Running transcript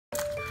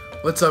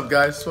What's up,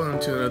 guys? Welcome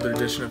to another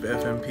edition of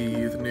FMP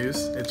Youth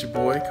News. It's your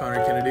boy,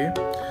 Connor Kennedy.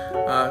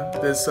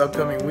 This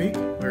upcoming week,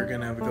 we're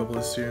going to have a couple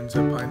of students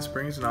at Pine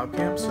Springs and Op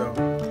Camp, so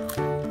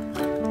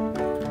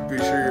be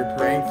sure you're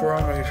praying for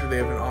them, making sure they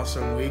have an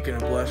awesome week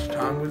and a blessed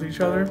time with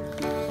each other.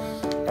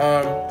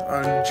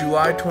 On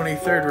July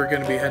 23rd, we're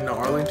going to be heading to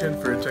Arlington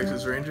for a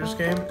Texas Rangers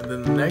game, and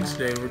then the next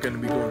day, we're going to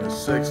be going to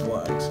Six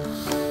Flags.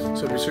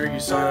 So be sure you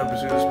sign up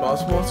as soon as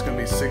possible. It's going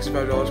to be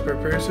 $65 per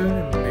person,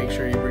 and make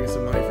sure you bring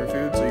some money for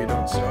food so you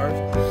don't starve.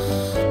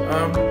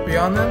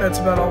 Beyond that, that's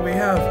about all we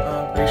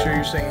have. Make sure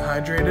you're staying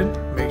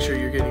hydrated. Make sure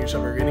you're getting your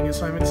summer reading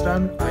assignments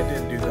done. I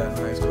didn't do that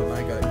in high school, and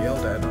I got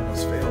yelled at and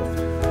almost failed.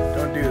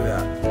 Don't do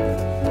that.